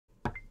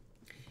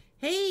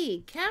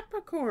Hey,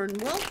 Capricorn,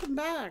 welcome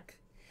back.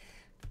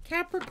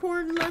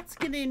 Capricorn, let's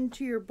get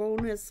into your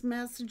bonus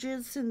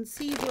messages and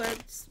see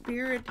what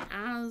Spirit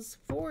has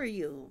for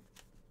you.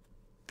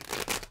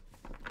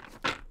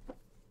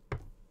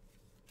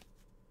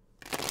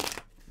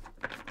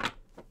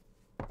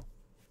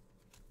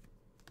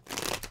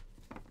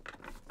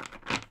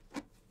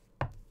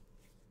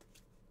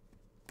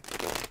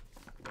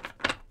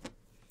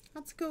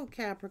 Let's go,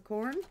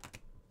 Capricorn.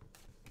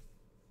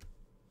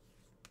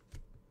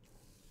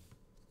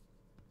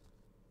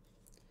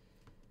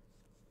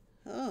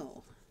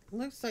 Oh,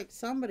 looks like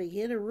somebody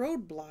hit a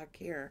roadblock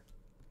here.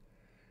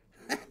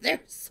 They're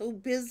so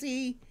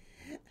busy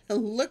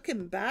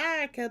looking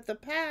back at the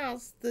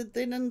past that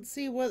they didn't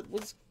see what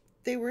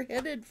they were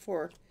headed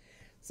for.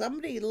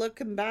 Somebody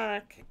looking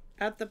back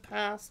at the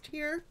past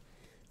here.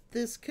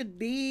 This could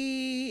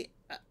be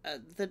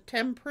the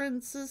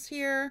Temperance is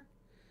here.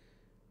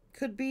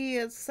 Could be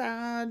a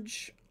Sag.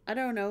 I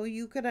don't know.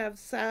 You could have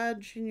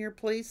Sag in your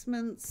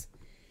placements.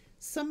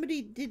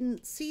 Somebody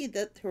didn't see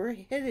that they were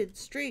headed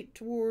straight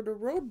toward a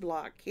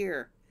roadblock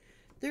here.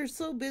 They're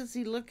so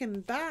busy looking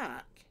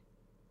back.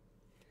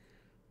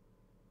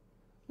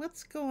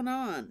 What's going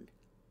on?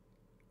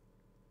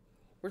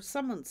 Or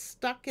someone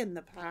stuck in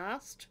the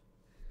past?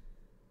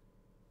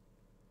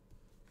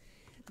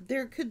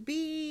 There could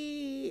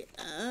be,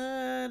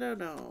 I don't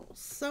know,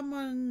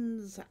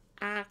 someone's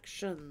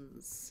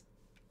actions.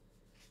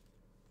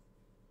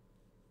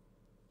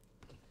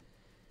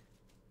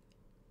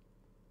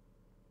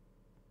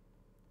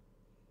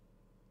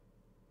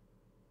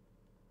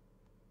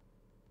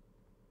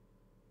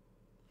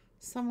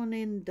 Someone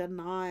in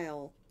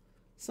denial.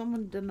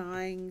 Someone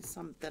denying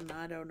something.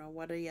 I don't know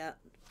what yet.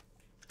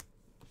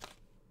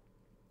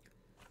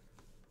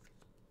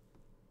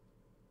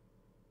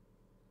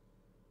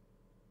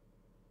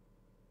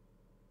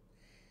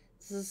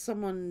 This is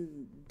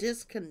someone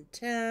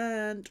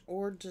discontent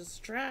or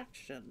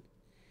distraction.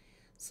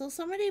 So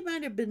somebody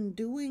might have been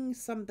doing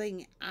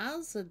something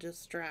as a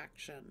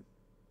distraction.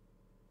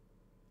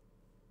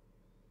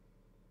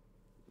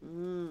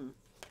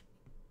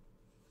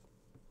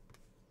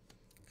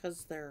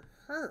 Because they're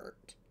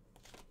hurt.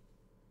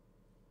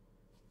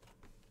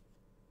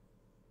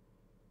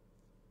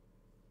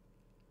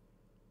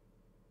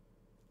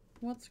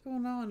 What's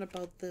going on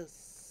about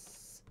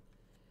this?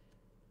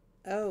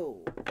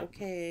 Oh,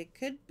 okay. It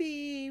could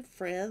be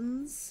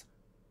friends.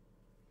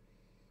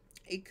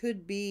 It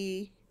could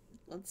be,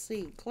 let's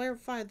see,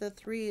 clarify the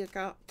Three of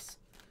Cups.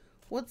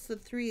 What's the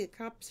Three of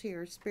Cups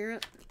here,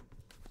 Spirit?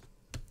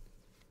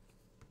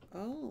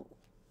 Oh.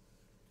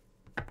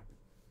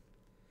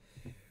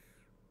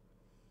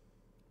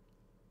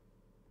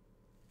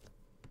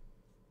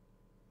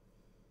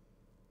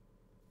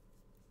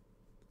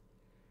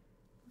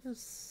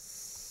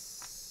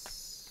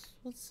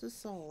 What's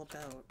this all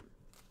about?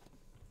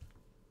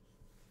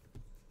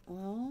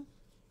 Well,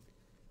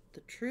 the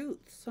truth.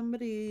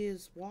 Somebody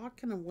is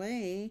walking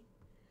away,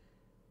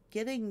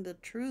 getting the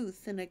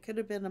truth, and it could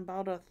have been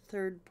about a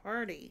third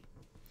party.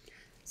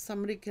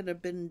 Somebody could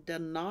have been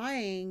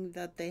denying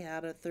that they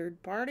had a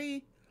third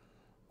party,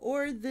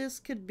 or this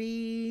could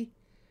be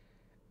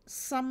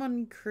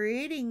someone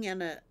creating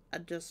a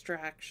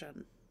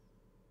distraction.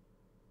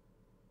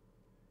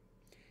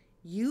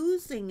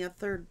 Using a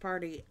third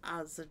party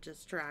as a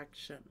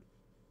distraction.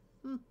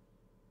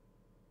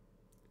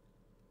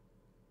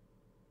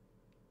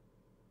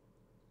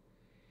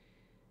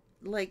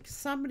 Like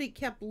somebody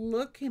kept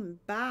looking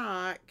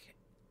back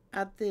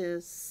at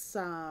this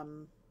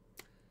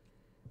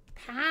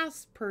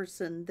past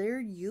person.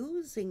 They're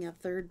using a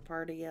third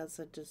party as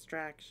a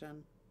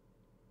distraction.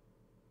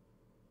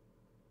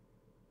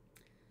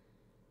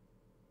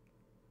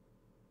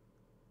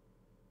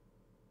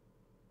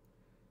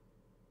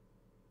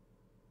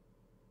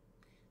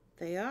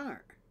 They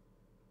are.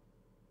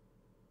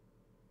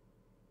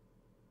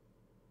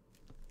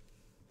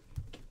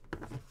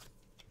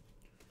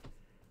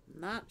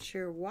 Not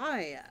sure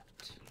why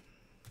yet.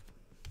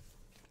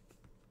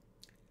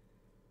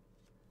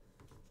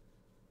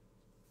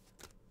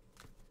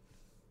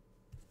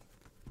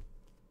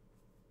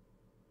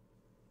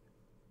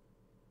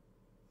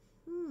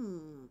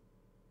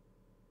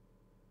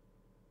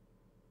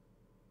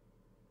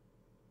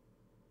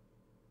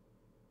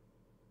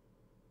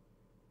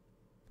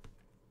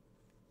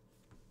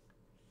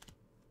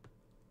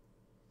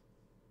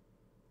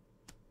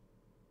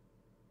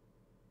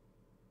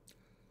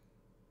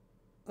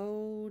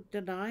 Oh,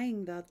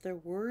 denying that they're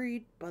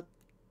worried, but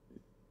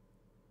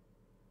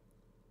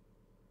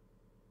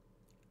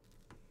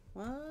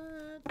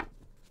what?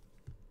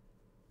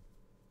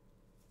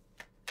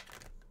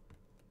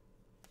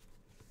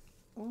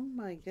 Oh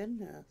my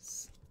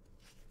goodness.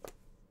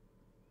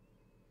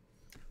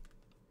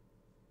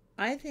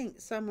 I think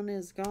someone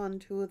has gone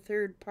to a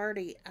third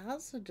party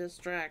as a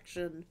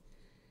distraction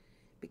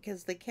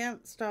because they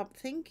can't stop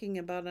thinking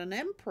about an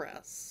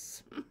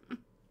Empress.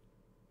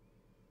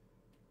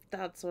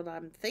 That's what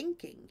I'm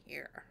thinking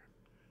here.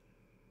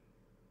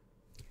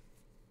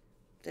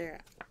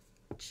 There.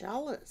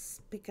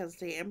 jealous because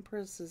the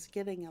Empress is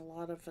getting a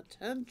lot of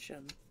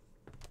attention.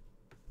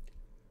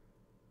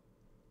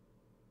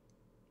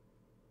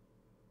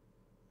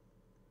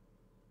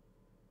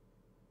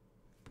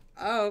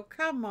 Oh,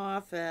 come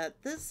off it.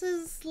 This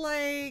is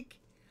like,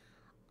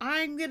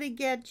 I'm gonna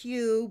get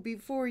you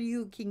before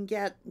you can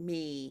get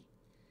me.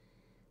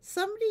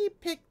 Somebody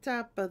picked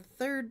up a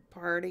third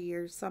party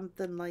or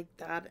something like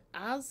that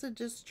as a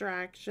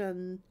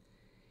distraction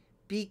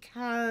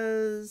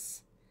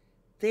because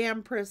the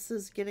Empress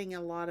is getting a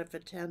lot of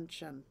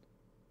attention.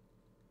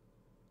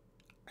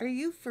 Are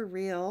you for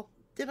real?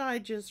 Did I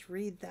just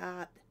read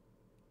that?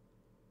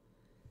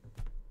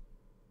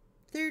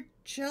 They're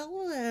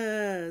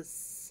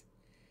jealous.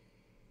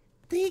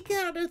 They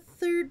got a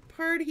third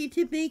party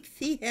to make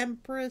the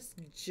Empress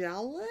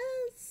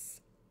jealous?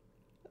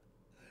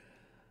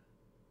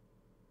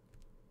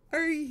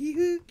 Are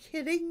you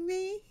kidding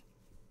me?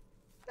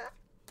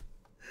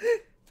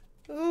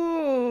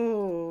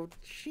 Oh,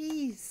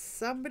 geez,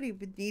 somebody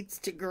needs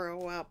to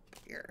grow up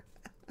here.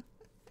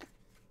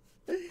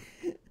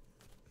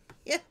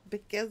 Yeah,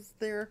 because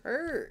they're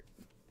hurt.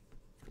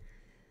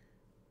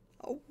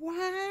 What?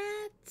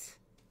 What?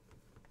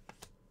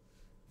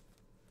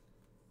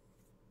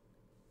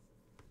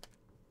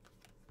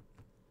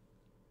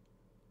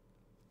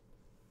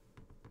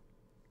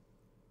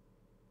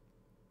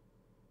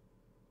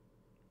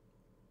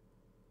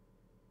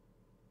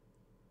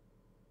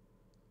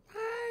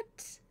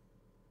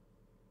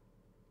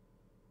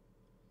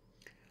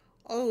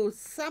 Oh,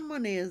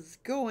 someone is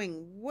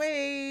going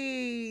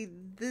way.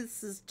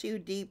 This is too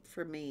deep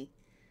for me.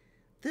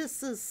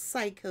 This is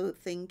psycho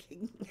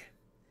thinking.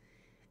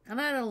 And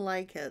I don't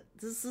like it.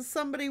 This is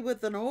somebody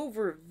with an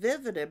over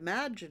vivid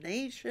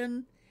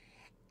imagination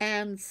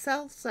and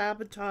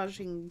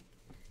self-sabotaging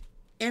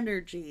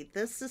energy.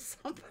 This is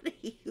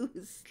somebody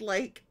who's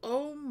like,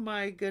 oh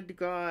my good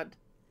God.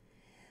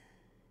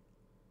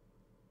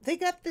 They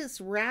got this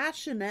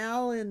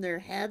rationale in their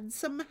head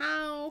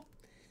somehow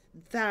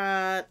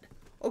that,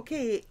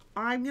 okay,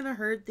 I'm going to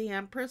hurt the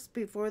Empress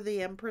before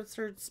the Empress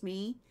hurts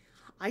me.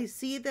 I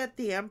see that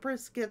the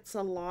Empress gets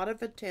a lot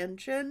of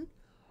attention,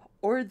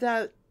 or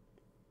that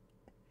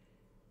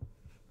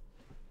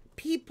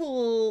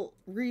people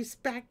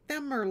respect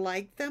them or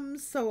like them,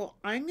 so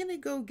I'm going to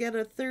go get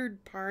a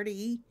third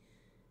party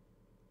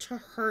to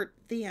hurt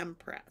the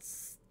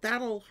Empress.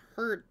 That'll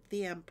hurt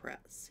the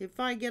Empress if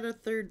I get a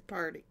third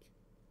party.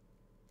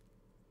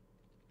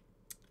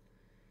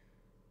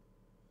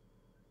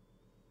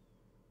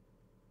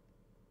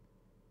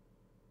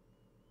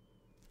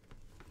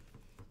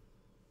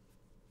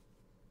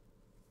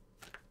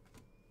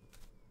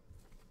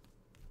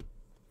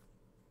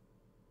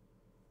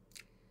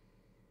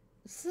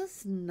 Is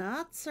this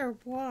nuts or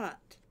what?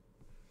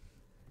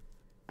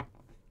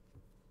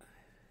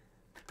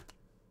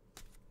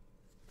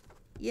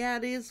 Yeah,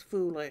 it is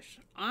foolish.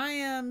 I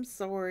am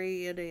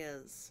sorry, it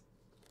is.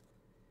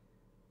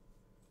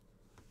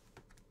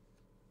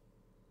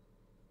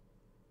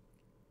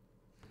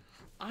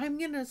 I'm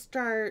gonna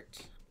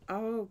start.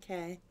 Oh,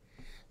 okay.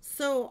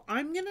 So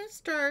I'm gonna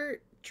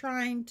start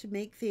trying to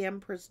make the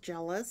Empress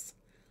jealous.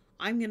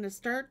 I'm gonna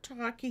start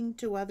talking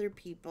to other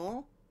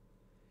people.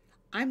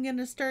 I'm going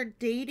to start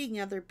dating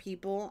other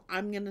people.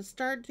 I'm going to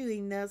start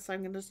doing this.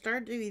 I'm going to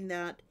start doing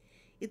that.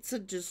 It's a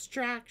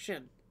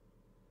distraction.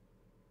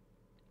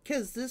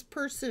 Because this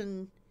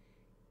person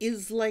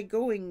is like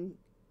going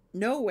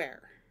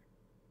nowhere.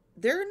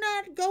 They're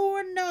not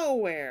going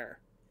nowhere.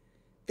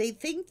 They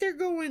think they're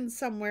going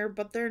somewhere,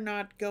 but they're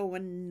not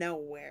going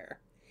nowhere.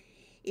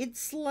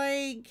 It's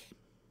like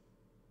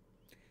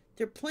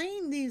they're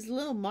playing these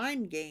little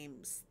mind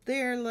games.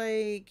 They're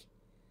like,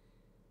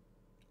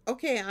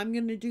 okay, I'm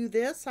going to do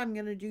this, I'm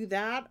going to do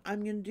that,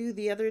 I'm going to do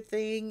the other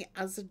thing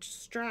as a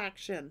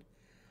distraction.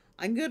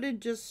 I'm going to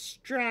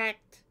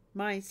distract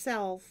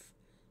myself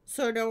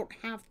so I don't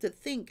have to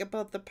think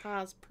about the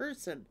past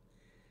person.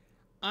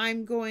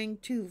 I'm going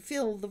to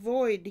fill the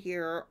void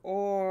here,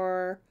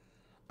 or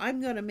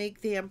I'm going to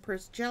make the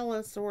Empress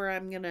jealous, or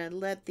I'm going to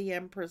let the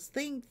Empress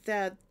think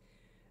that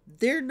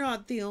they're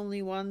not the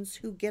only ones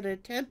who get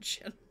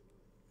attention.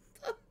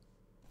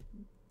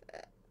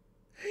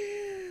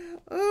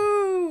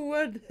 Oh,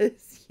 what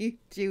is you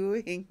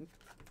doing?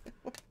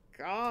 Oh,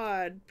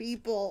 God,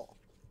 people.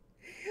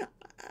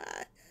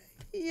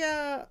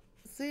 Yeah,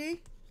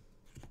 see?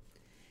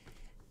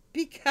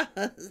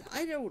 Because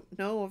I don't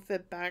know if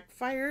it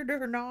backfired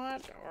or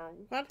not or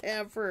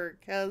whatever,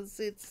 because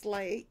it's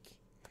like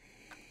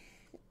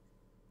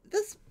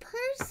this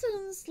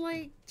person's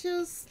like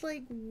just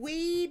like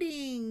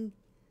waiting.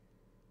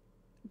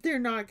 They're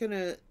not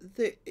gonna,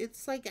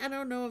 it's like, I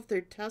don't know if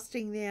they're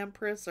testing the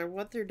Empress or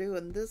what they're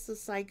doing. This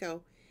is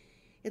psycho.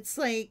 It's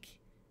like,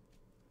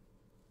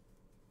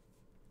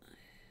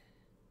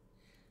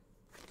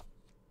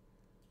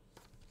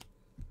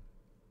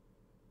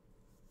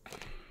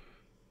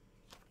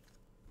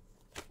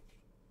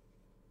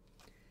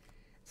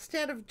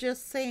 instead of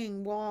just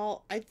saying,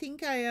 well, I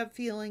think I have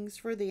feelings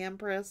for the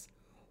Empress,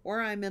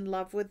 or I'm in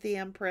love with the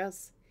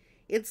Empress,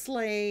 it's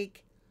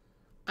like,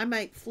 I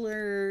might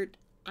flirt.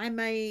 I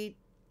might,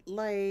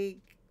 like,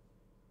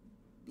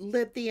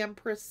 let the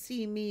Empress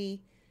see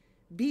me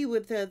be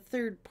with a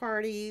third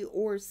party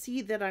or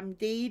see that I'm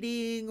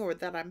dating or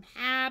that I'm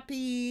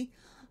happy.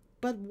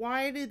 But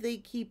why do they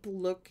keep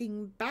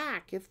looking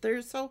back? If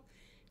they're so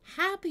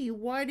happy,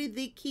 why do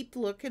they keep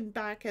looking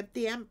back at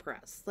the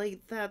Empress?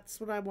 Like, that's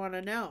what I want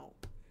to know.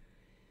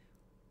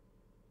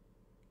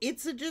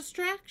 It's a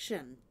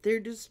distraction. They're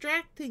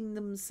distracting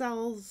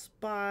themselves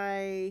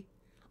by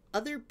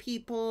other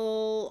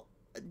people,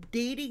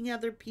 dating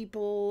other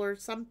people or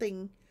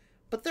something.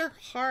 But their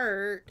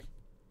heart,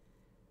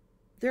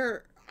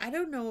 I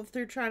don't know if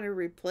they're trying to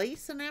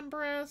replace an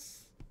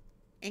Empress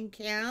and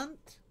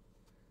can't.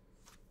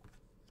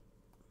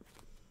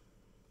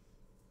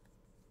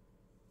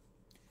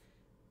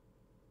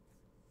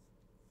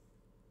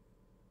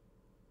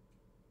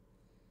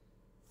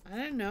 I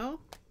don't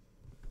know.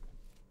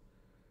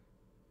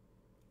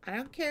 I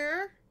don't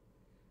care.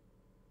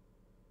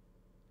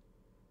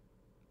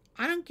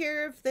 I don't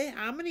care if they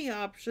how many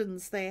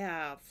options they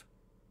have.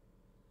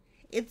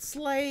 It's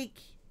like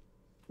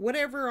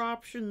whatever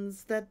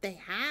options that they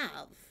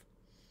have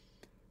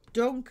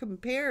don't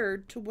compare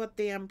to what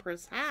the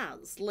Empress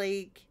has.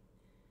 Like,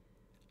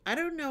 I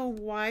don't know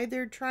why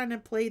they're trying to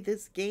play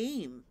this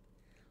game.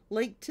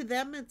 Like, to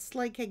them, it's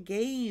like a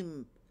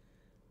game.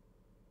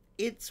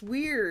 It's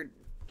weird.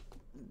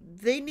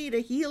 They need a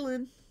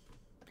healing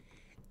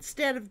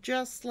instead of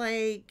just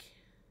like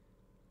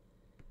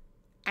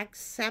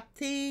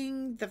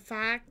accepting the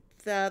fact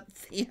that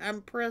the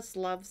Empress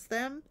loves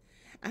them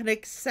and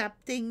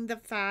accepting the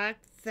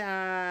fact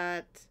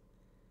that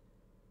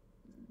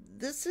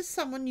this is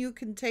someone you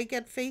can take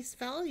at face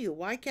value.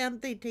 Why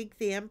can't they take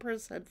the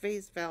Empress at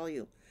face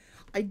value?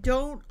 I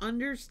don't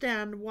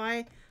understand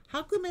why.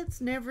 How come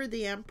it's never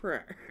the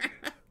Emperor?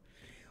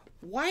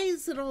 Why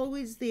is it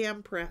always the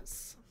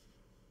Empress?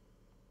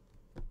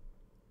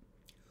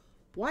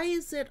 Why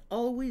is it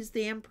always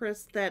the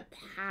Empress that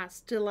has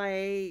to,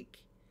 like,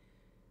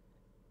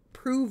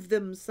 prove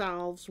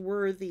themselves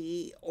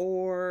worthy?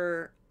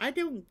 Or I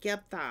don't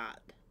get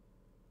that.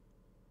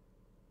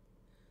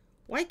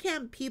 Why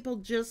can't people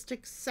just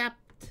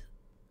accept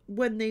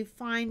when they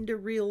find a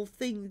real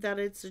thing that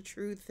it's a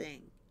true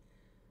thing?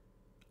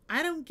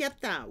 I don't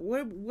get that.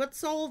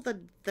 What's all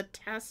the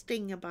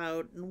testing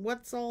about, and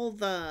what's all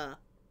the...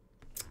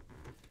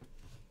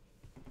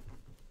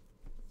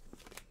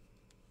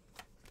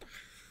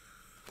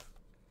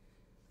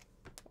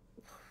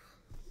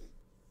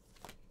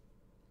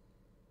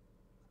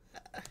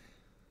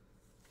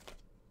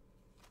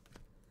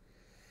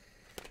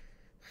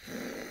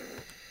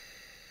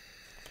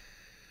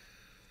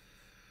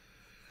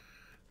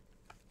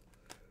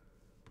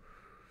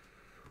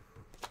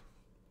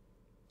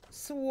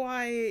 So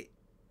why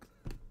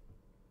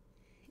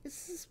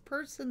is this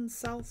person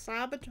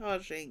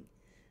self-sabotaging?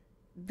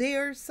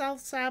 They're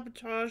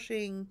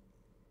self-sabotaging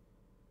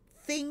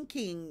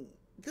thinking.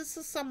 This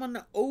is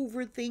someone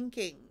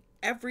overthinking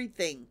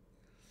everything.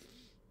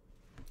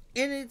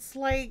 And it's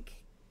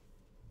like,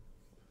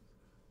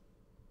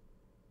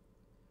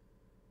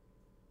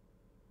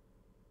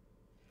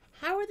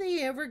 how are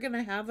they ever going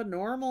to have a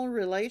normal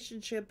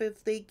relationship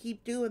if they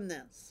keep doing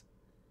this?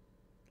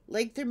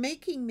 Like, they're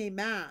making me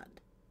mad.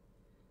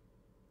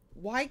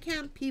 Why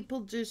can't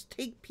people just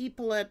take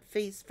people at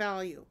face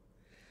value?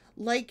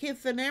 Like,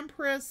 if an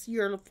Empress,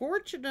 you're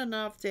fortunate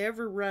enough to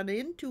ever run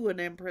into an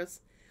Empress,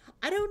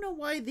 I don't know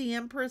why the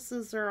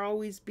Empresses are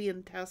always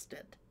being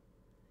tested.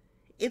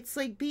 It's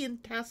like being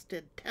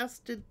tested.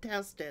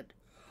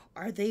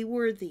 Are they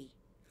worthy?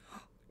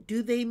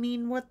 Do they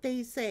mean what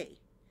they say?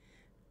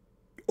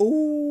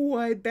 Oh,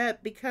 I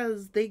bet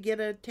because they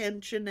get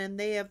attention and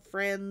they have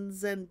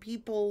friends and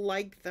people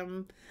like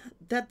them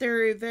that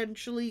they're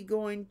eventually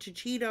going to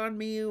cheat on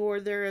me, or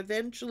they're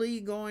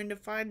eventually going to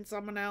find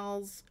someone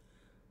else.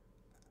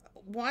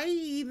 Why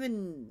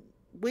even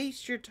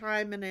waste your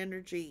time and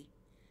energy?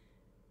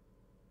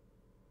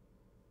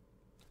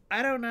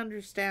 I don't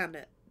understand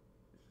it.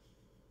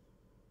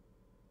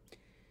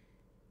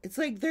 It's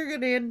like they're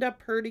going to end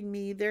up hurting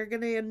me. They're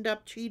going to end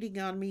up cheating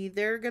on me.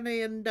 They're going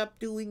to end up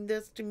doing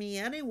this to me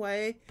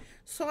anyway.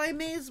 So I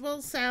may as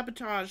well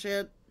sabotage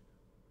it.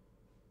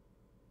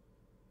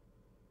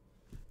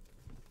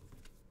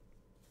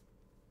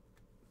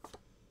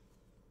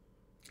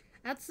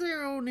 That's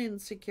their own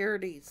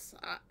insecurities.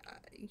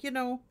 You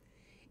know,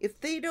 if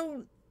they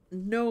don't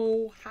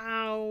know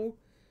how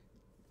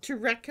to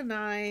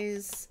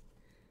recognize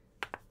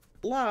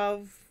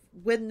love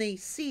when they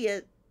see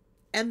it,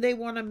 and they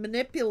want to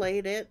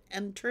manipulate it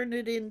and turn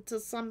it into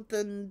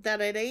something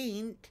that it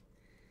ain't,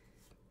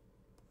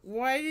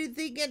 why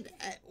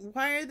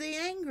are they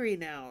angry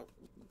now?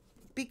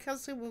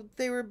 Because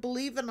they were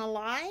believing a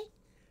lie?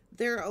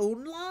 Their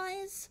own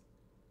lies?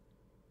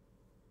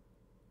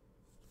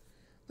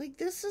 Like,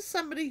 this is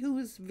somebody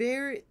who's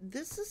very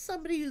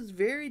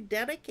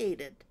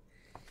dedicated.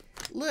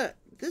 Look,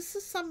 this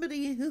is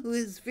somebody who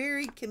is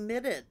very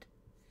committed,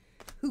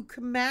 who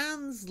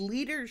commands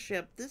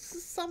leadership. This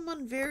is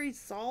someone very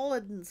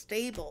solid and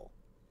stable.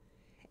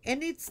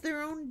 And it's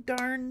their own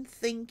darn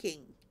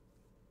thinking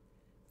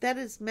that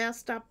has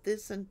messed up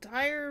this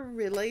entire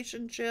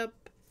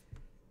relationship.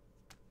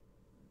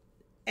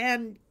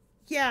 And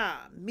yeah,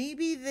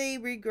 maybe they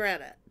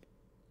regret it.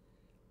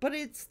 But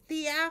it's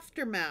the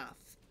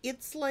aftermath.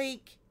 It's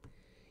like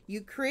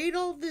you create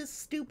all this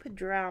stupid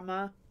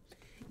drama,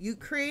 you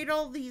create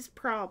all these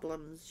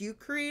problems, you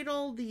create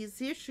all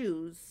these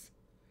issues,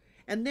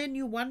 and then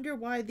you wonder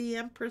why the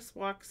Empress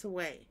walks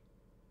away.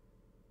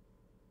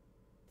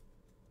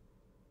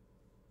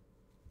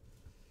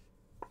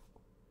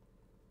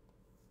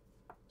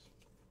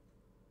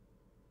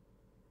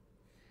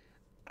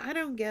 I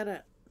don't get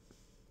it.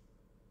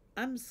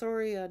 I'm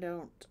sorry, I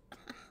don't.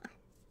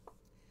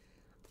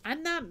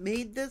 I'm not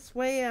made this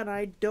way, and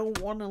I don't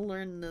want to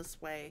learn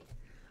this way.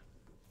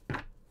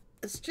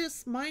 It's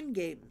just mind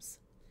games.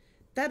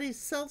 That is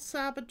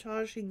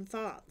self-sabotaging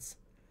thoughts.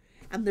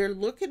 And they're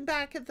looking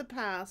back at the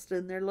past,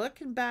 and they're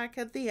looking back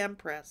at the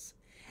Empress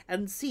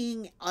and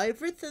seeing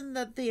everything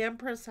that the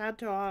Empress had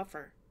to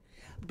offer.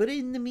 But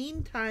in the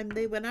meantime,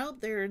 they went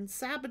out there and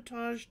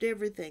sabotaged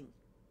everything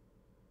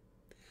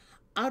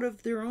out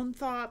of their own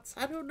thoughts.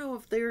 I don't know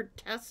if they're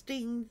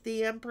testing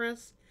the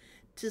Empress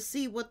to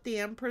see what the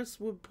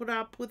Empress would put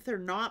up with or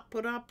not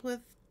put up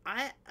with.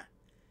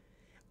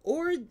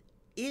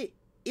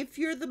 If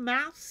you're the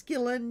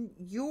masculine,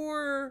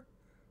 your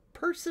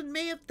person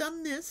may have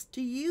done this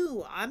to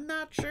you. I'm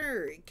not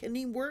sure. It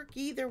can work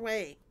either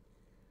way.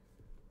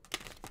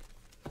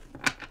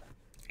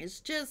 It's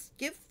just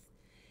they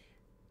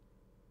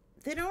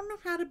don't know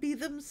how to be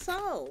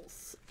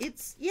themselves.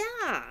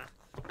 Yeah.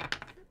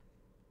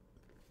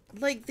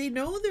 Like, they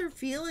know their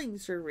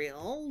feelings are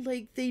real.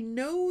 Like, they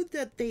know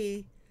that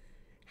they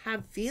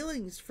have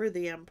feelings for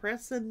the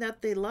Empress and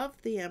that they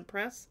love the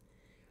Empress.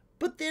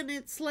 But then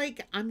it's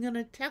like, I'm going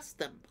to test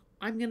them.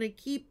 I'm going to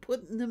keep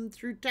putting them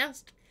through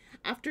test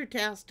after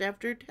test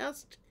after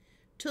test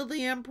till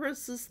the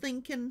Empress is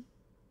thinking,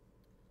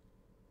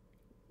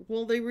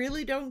 well, they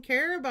really don't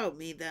care about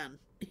me then.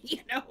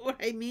 You know what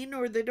I mean?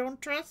 Or they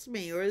don't trust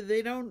me, or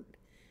they don't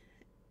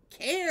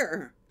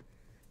care.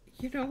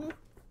 You know?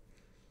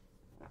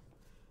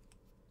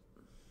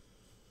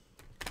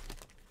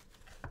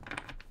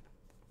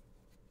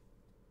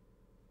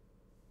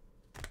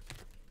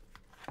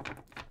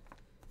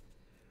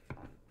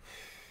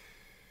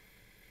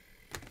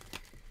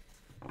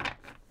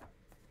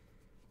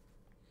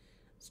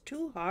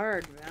 Too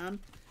hard, man.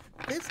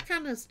 This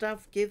kind of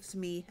stuff gives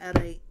me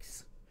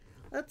headaches.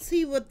 Let's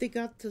see what they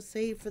got to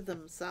say for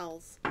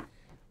themselves.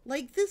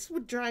 Like, this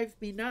would drive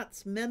me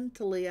nuts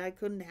mentally. I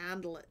couldn't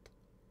handle it.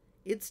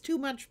 It's too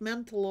much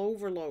mental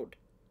overload.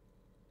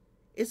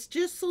 It's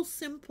just so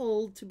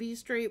simple to be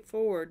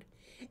straightforward.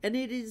 And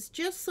it is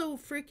just so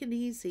freaking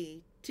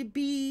easy to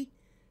be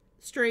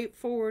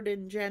straightforward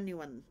and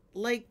genuine.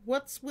 Like,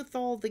 what's with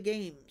all the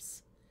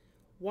games?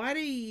 Why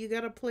do you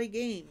gotta play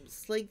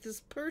games? Like,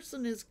 this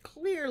person is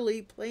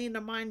clearly playing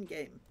a mind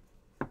game.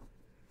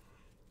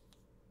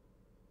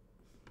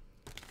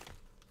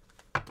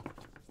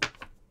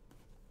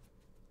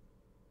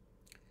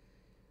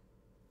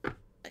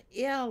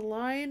 Yeah,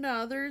 lying to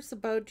others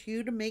about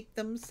you to make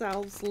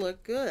themselves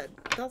look good.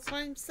 That's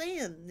what I'm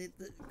saying.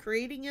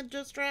 Creating a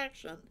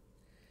distraction.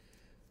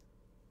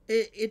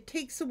 It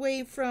takes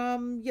away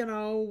from, you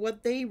know,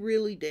 what they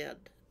really did.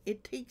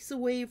 It takes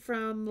away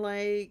from,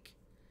 like,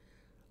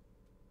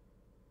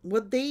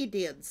 what they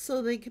did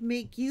so they can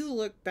make you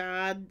look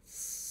bad,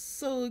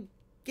 so it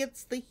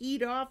gets the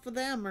heat off of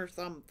them or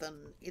something.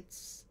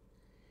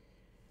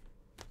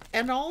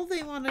 And all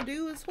they want to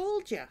do is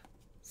hold you,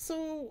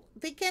 so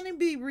they can't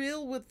be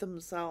real with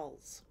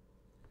themselves.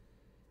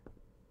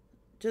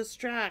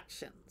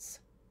 Distractions.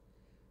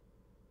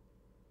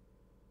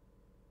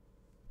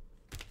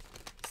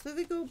 So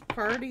they go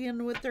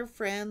partying with their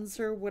friends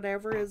or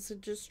whatever as a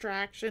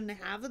distraction,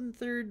 having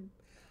third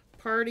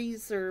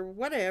parties or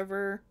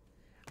whatever.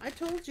 I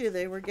told you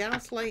they were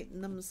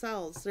gaslighting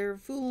themselves. They're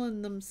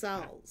fooling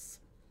themselves.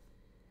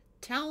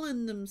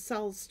 Telling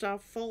themselves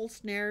stuff,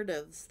 false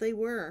narratives. They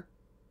were.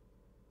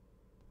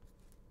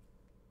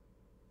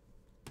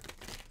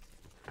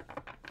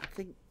 I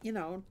think, you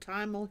know,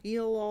 time will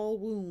heal all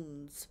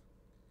wounds.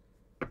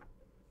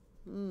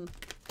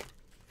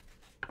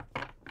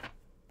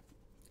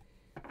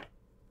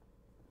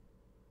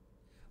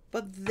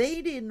 But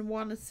they didn't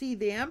want to see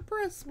the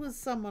Empress with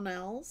someone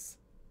else.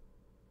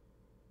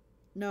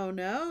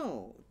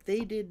 No,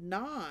 they did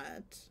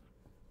not.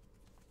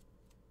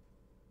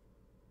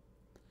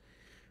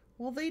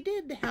 Well, they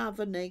did have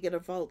a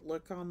negative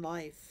outlook on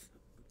life.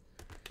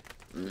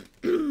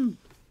 And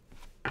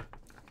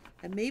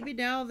maybe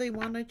now they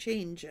want to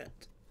change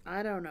it.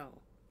 I don't know.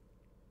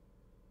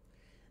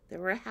 They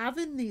were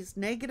having these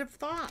negative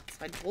thoughts.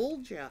 I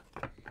told you.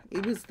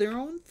 It was their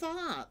own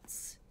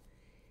thoughts.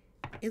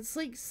 It's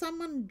like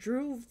someone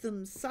drove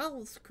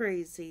themselves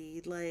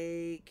crazy.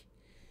 Like,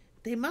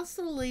 they must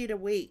have laid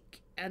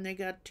awake and they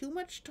got too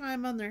much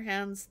time on their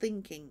hands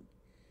thinking.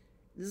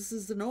 This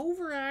is an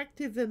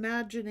overactive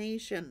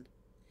imagination.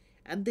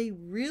 And they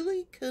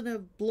really could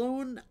have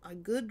blown a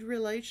good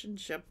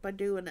relationship by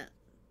doing it.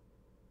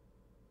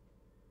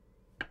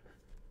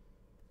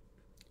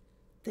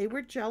 They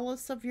were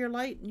jealous of your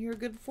light and your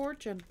good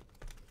fortune.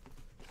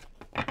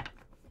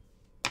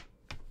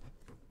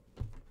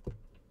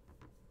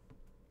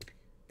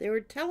 They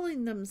were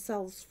telling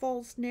themselves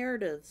false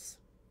narratives.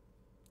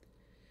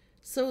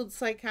 So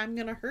it's like, I'm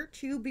going to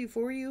hurt you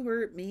before you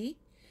hurt me.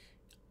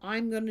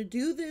 I'm going to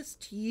do this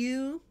to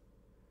you.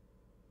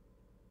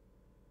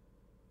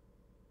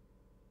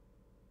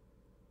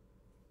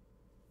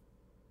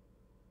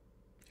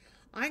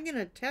 I'm going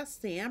to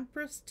test the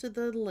Empress to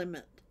the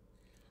limit.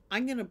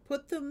 I'm going to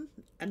put them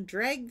and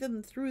drag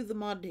them through the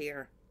mud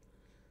here.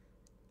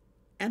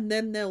 And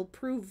then they'll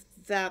prove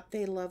that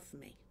they love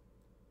me.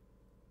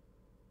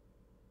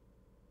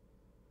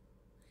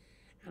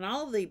 And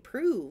all they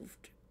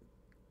proved,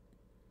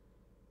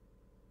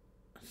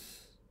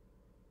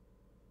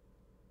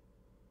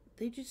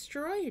 they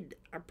destroyed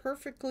a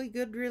perfectly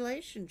good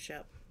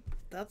relationship.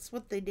 That's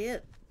what they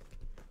did.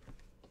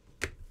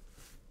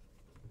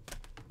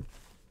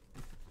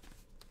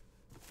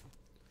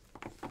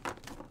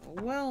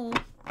 Well,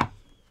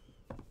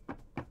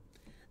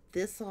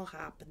 this'll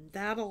happen,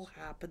 that'll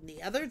happen,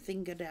 the other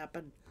thing could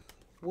happen.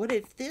 What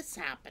if this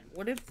happened?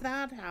 What if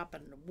that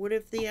happened? What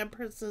if the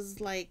Empress is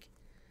like,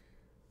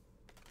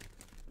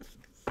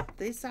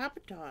 they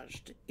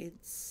sabotaged?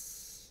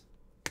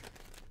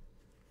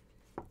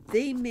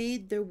 They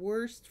made their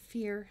worst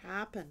fear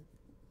happen.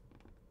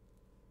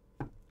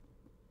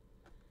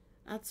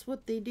 That's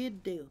what they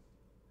did do.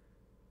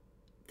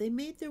 They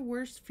made their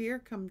worst fear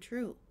come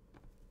true.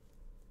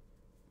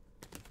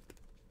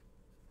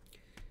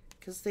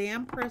 Because the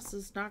Empress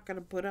is not going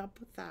to put up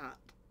with that.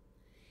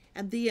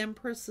 And the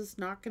Empress is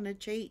not going to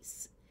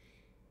chase.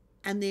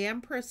 And the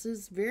Empress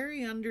is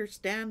very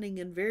understanding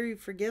and very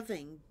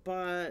forgiving,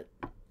 but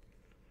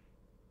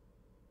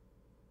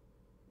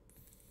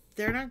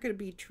they're not going to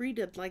be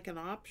treated like an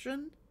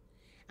option.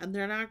 And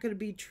they're not going to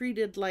be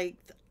treated like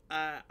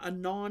a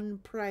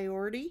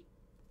non-priority.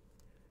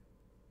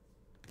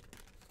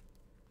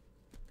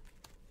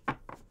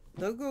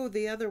 They'll go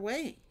the other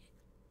way.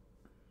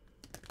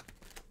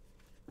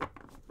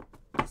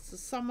 So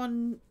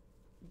someone,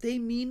 they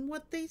mean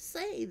what they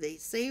say. They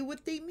say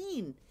what they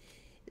mean.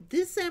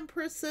 This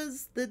Empress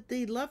says that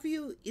they love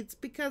you. It's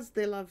because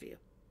they love you.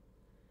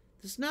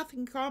 There's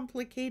nothing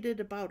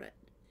complicated about it.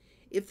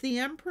 If the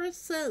Empress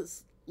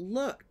says,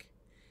 look,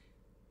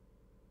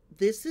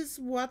 this is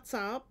what's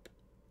up,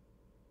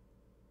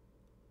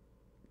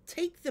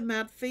 take them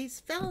at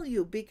face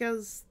value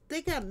because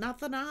they got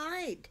nothing to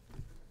hide.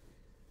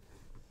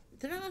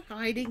 They're not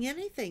hiding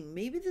anything.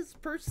 Maybe this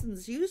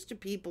person's used to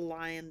people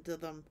lying to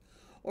them.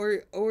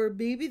 Or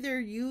maybe they're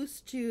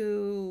used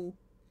to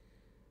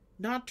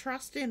not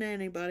trusting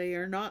anybody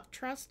or not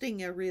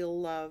trusting a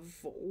real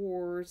love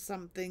or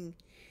something.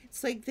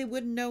 It's like they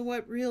wouldn't know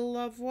what real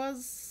love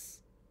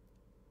was.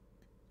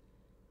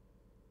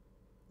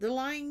 They're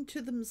lying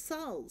to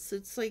themselves.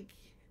 It's like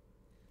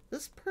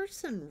this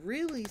person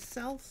really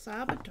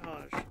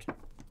self-sabotaged.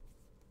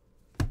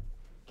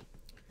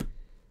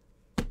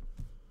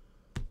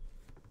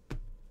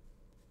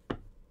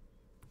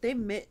 They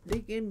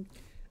can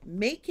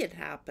make it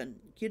happen.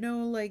 You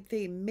know, like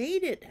they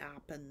made it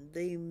happen.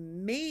 They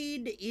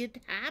made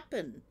it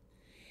happen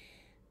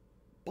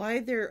by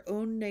their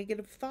own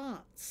negative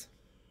thoughts.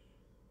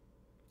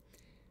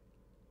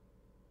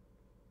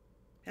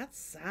 That's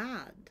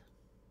sad.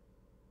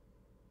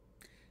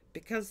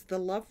 Because the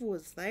love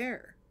was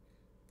there.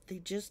 They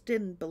just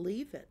didn't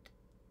believe it.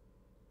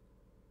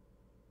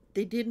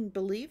 They didn't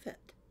believe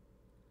it.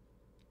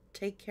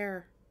 Take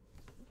care.